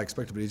totally what I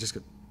expected, but he just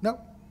goes, no.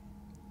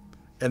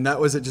 And that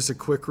was just a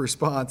quick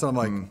response. I'm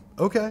like,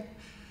 okay.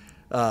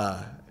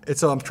 And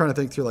so I'm trying to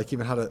think through like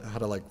even how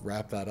to like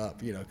wrap that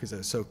up, you know, because it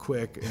was so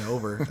quick and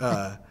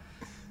over.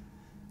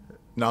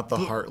 Not the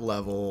heart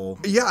level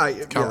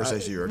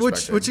conversation you were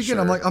expecting. Which again,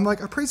 sure. I'm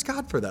like, I praise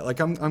God for that. Like,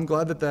 I'm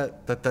glad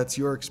that's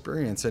your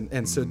experience.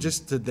 And so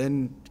just to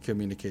then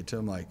communicate to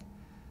him, like,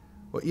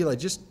 well, Eli,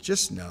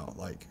 just know,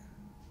 like,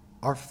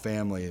 our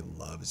family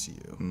loves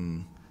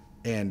you.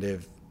 And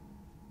if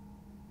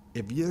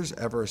there's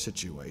ever a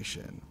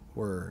situation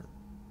where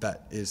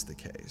that is the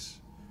case,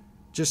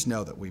 just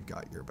know that we've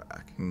got your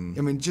back. I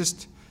mean,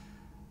 just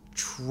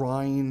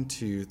trying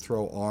to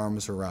throw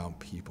arms around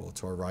people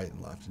to our right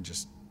and left and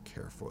just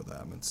care for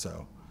them. And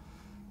so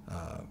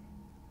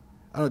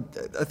I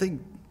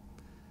think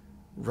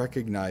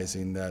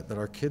recognizing that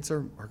our kids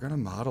are going to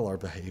model our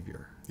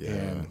behavior. Yeah.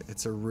 And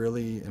it's a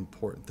really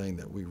important thing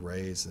that we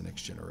raise the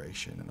next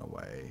generation in a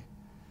way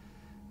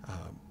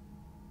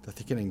that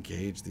they can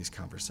engage these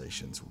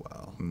conversations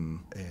well.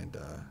 And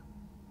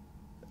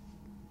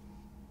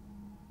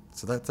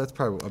so that's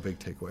probably a big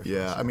takeaway for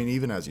us. I mean,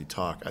 even as you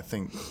talk, I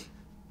think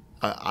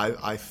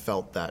I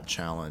felt that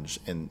challenge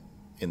in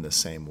the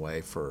same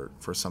way for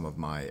some of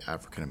my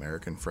African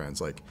American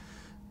friends, like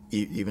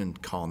even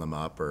calling them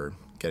up or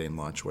getting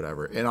lunch,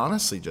 whatever. And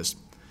honestly, just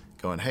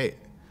going, hey,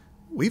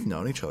 we've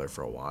known each other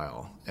for a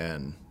while,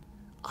 and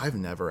I've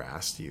never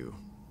asked you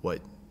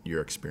what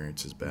your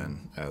experience has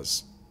been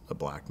as a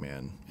black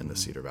man in the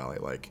Cedar Valley.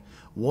 Like,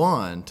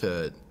 one,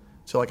 to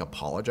like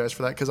apologize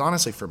for that, because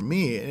honestly, for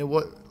me,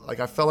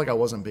 I felt like I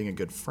wasn't being a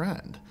good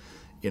friend,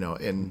 you know.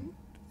 And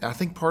I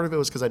think part of it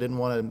was because I didn't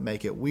want to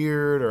make it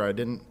weird, or I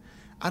don't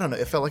know.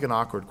 It felt like an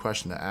awkward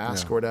question to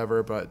ask or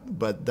whatever.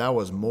 But that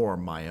was more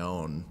my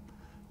own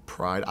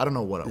pride. I don't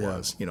know what it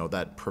was, you know,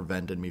 that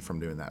prevented me from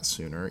doing that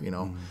sooner, you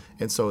know.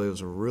 And so it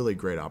was a really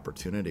great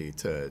opportunity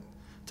to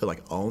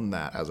like own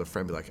that as a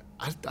friend. Be like,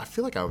 I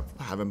feel like I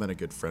haven't been a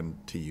good friend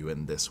to you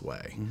in this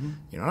way.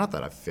 You know, not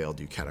that I've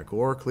failed you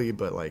categorically,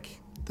 but like,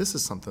 this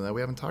is something that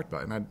we haven't talked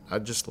about, and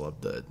I'd just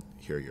love to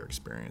hear your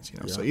experience, you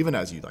know. So even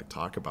as you like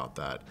talk about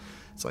that,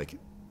 it's like,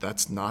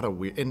 that's not a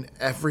weird, in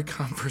every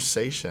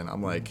conversation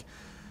I'm like,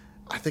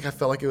 I think I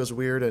felt like it was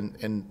weird,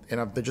 and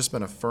I've just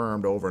been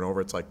affirmed over and over.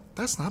 It's like,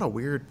 that's not a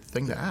weird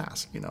thing to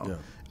ask, you know.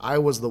 I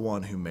was the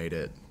one who made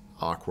it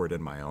awkward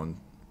in my own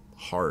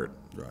heart,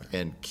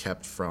 and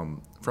kept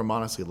from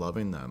honestly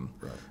loving them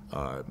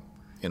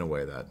in a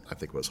way that I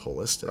think was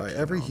holistic. Right.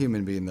 Every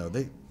human being, though,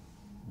 they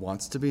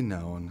wants to be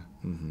known,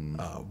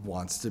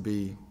 wants to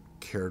be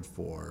cared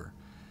for.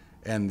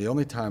 And the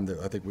only time that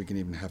I think we can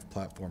even have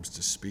platforms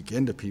to speak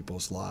into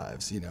people's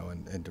lives, you know,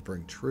 and to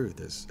bring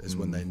truth is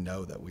when they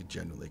know that we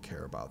genuinely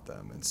care about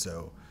them. And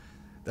so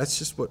that's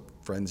just what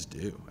friends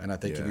do. And I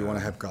think if you want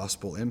to have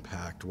gospel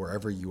impact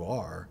wherever you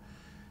are,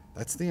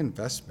 that's the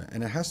investment.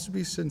 And it has to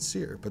be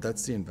sincere, but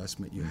that's the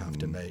investment you have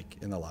to make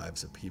in the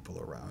lives of people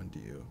around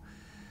you.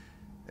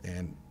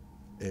 And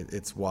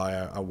it's why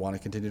I want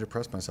to continue to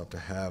press myself to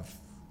have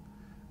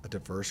a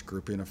diverse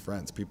grouping of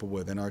friends, people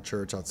within our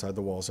church, outside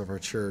the walls of our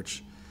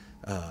church,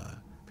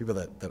 people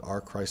that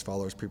are Christ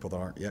followers, people that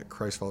aren't yet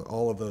Christ followers,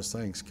 all of those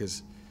things,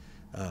 because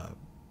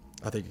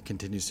I think it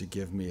continues to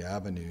give me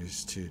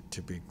avenues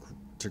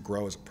to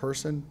grow as a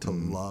person, to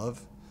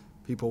love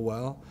people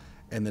well,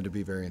 and then to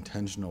be very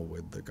intentional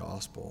with the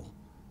gospel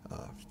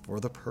for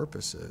the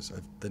purposes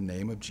of the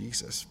name of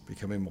Jesus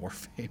becoming more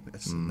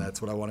famous. And that's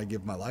what I want to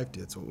give my life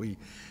to. It's what we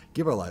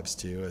give our lives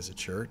to as a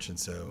church. And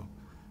so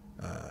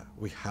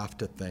we have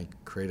to think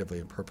creatively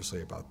and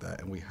purposely about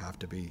that, and we have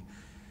to be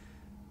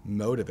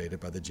motivated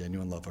by the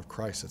genuine love of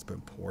Christ that's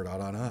been poured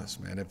out on us,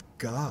 man. If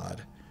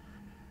God,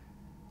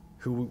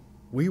 who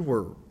we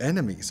were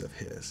enemies of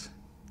his,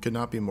 could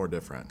not be more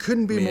different.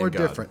 Couldn't be more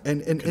different.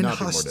 And in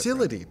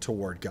hostility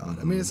toward God.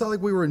 I mean, it's not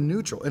like we were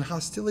neutral. And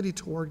hostility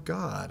toward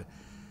God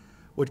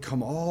would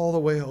come all the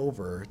way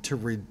over to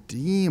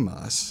redeem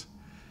us,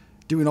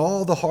 doing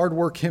all the hard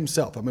work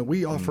himself. I mean,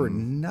 we offer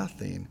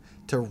nothing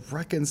to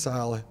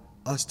reconcile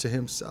us to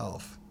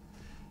himself.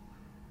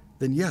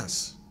 Then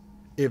yes,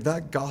 if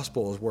that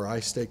gospel is where I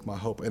stake my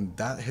hope, and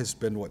that has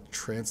been what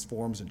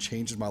transforms and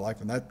changes my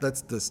life, and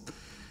that's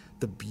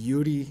the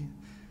beauty,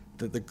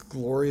 the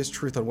glorious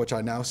truth on which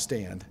I now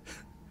stand,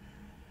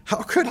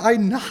 how could I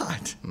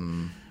not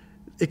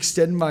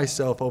extend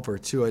myself over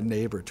to a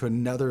neighbor, to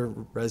another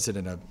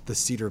resident of the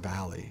Cedar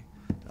Valley,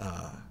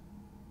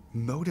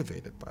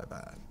 motivated by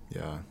that?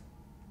 Yeah.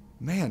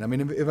 Man, I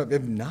mean,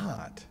 if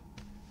not,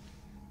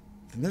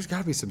 then there's got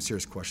to be some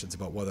serious questions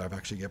about whether I've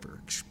actually ever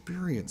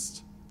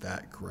experienced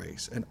that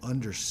grace and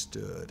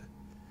understood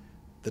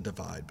the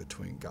divide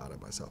between God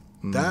and myself.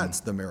 That's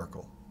the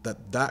miracle,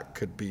 that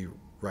could be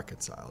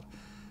reconciled.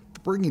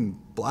 Bringing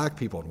black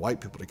people and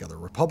white people together,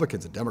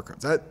 Republicans and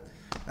Democrats,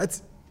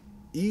 that's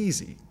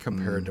easy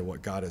compared to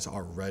what God has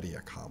already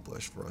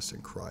accomplished for us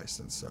in Christ.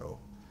 And so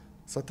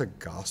let's let the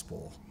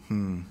gospel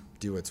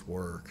do its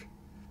work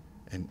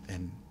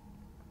and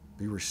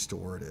be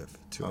restorative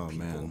to our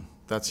people. Man,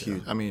 that's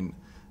huge. I mean,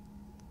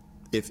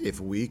 if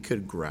we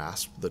could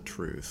grasp the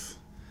truth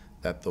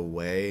that the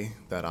way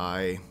that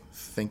I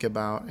think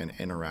about and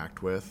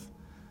interact with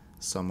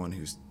someone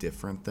who's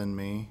different than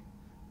me,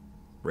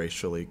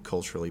 racially,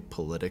 culturally,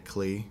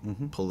 politically,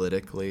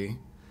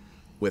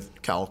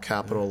 with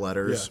capital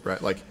letters, Yeah.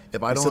 right? Like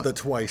if I I don't said that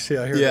twice.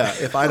 Yeah, I heard yeah,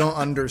 that. if I don't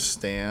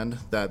understand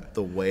that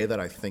the way that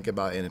I think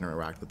about and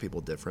interact with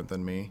people different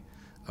than me,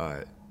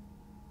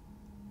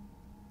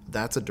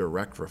 that's a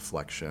direct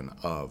reflection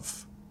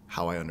of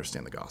how I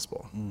understand the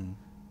gospel.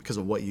 Because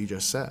of what you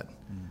just said.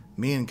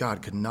 Me and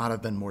God could not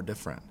have been more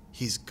different.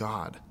 He's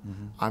God.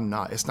 I'm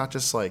not. It's not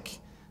just like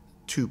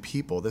two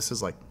people. This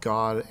is like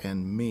God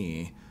and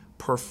me,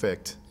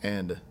 perfect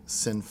and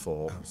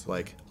sinful,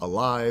 like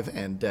alive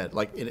and dead.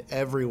 Like in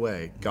every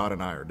way, God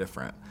and I are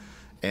different.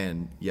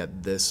 And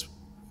yet this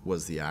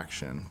was the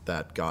action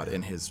that God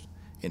in his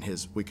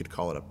we could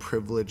call it a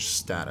privileged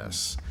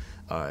status,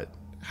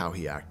 how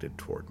he acted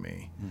toward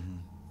me.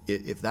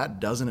 If that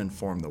doesn't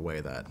inform the way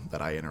that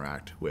I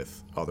interact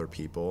with other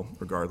people,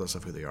 regardless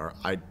of who they are,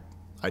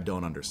 I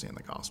don't understand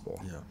the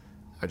gospel. Yeah.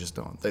 I just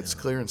don't. It's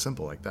clear and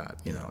simple like that,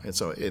 you know. And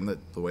so in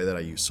the way that I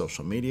use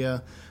social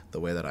media, the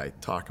way that I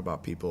talk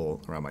about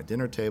people around my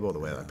dinner table, the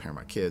way that I parent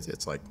my kids,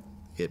 it's like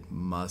it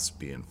must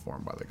be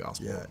informed by the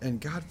gospel. Yeah, and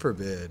God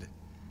forbid,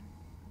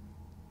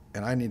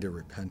 and I need to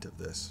repent of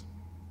this,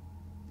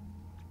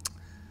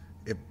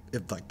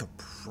 if like the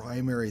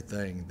primary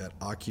thing that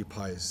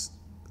occupies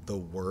the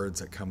words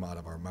that come out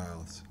of our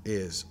mouths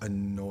is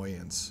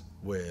annoyance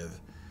with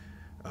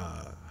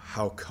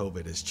how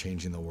COVID is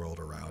changing the world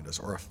around us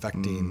or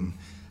affecting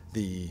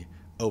the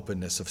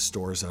openness of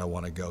stores that I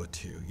want to go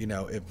to. You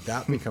know, if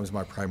that becomes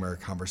my primary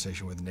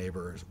conversation with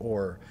neighbors,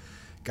 or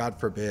God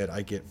forbid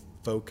I get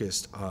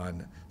focused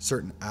on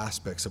certain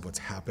aspects of what's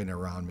happening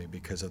around me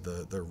because of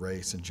the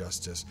race and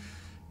justice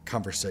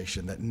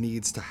conversation that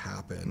needs to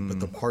happen, but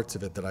the parts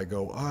of it that I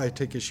go, I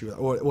take issue with,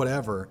 or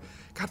whatever,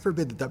 God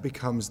forbid that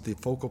becomes the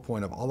focal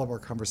point of all of our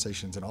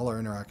conversations and all our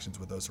interactions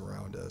with those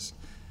around us.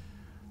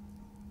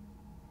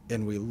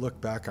 And we look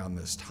back on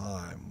this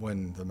time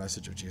when the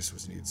message of Jesus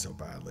was needed so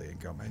badly and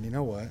go, man, you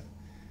know what?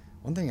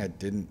 One thing I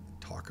didn't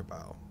talk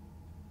about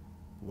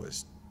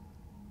was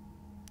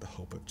the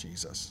hope of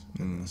Jesus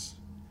in this.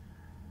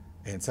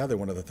 And sadly,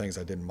 one of the things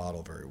I didn't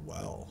model very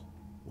well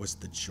was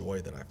the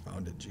joy that I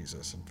found in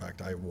Jesus. In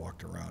fact, I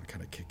walked around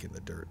kind of kicking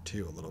the dirt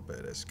too a little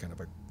bit as kind of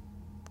a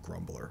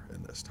grumbler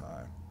in this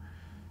time.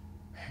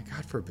 Man,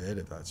 God forbid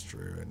if that's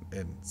true.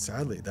 And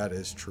sadly, that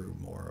is true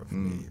more of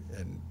me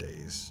in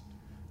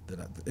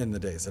the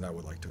days that I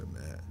would like to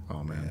admit.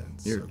 Oh man, And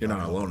you're so not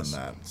God alone help in us.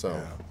 that. So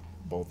Yeah.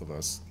 both of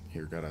us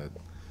here gotta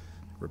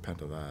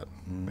repent of that,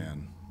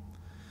 man.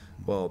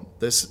 Well,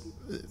 this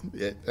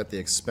at the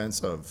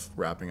expense of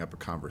wrapping up a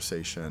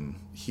conversation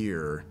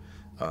here,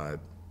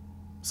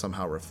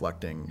 somehow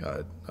reflecting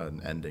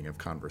an ending of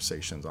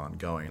conversations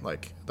ongoing.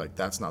 Like that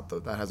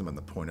hasn't been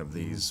the point of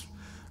these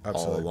all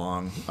Absolutely.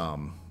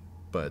 along.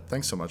 But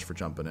thanks so much for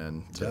jumping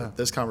in to Yeah.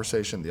 this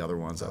conversation, the other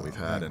ones that we've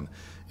had,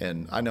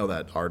 and I know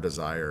that our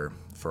desire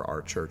for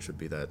our church would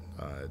be that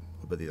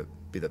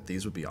that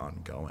these would be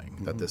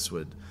ongoing, that this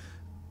would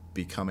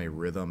become a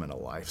rhythm and a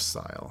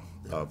lifestyle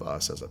of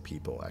us as a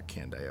people at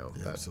Candeo.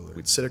 That absolutely.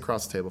 we'd sit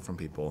across the table from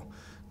people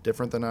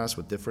different than us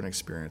with different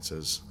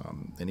experiences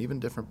and even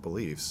different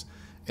beliefs,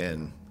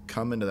 and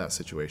come into that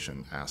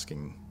situation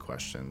asking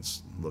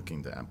questions,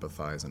 looking to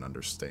empathize and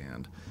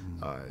understand,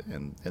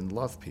 and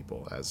love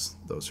people as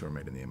those who are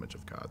made in the image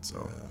of God.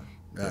 So,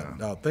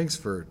 No, thanks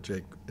for,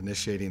 Jake,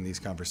 initiating these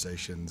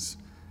conversations,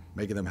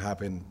 making them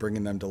happen,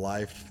 bringing them to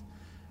life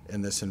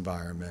in this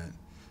environment,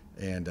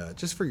 and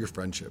just for your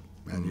friendship.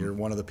 Man, you're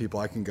one of the people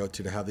I can go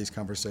to have these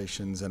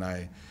conversations, and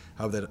I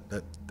hope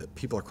that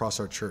people across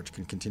our church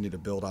can continue to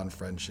build on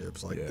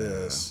friendships like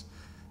this,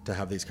 to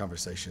have these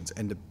conversations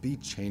and to be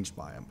changed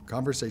by them.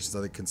 Conversations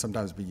that can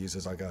sometimes be used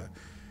as like a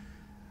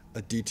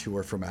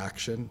detour from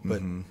action,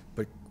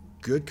 but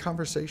good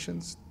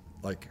conversations,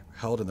 like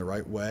held in the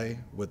right way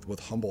with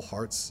humble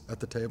hearts at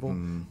the table,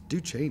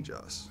 do change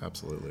us.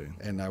 absolutely.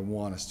 And I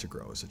want us to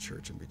grow as a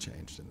church and be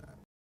changed in that.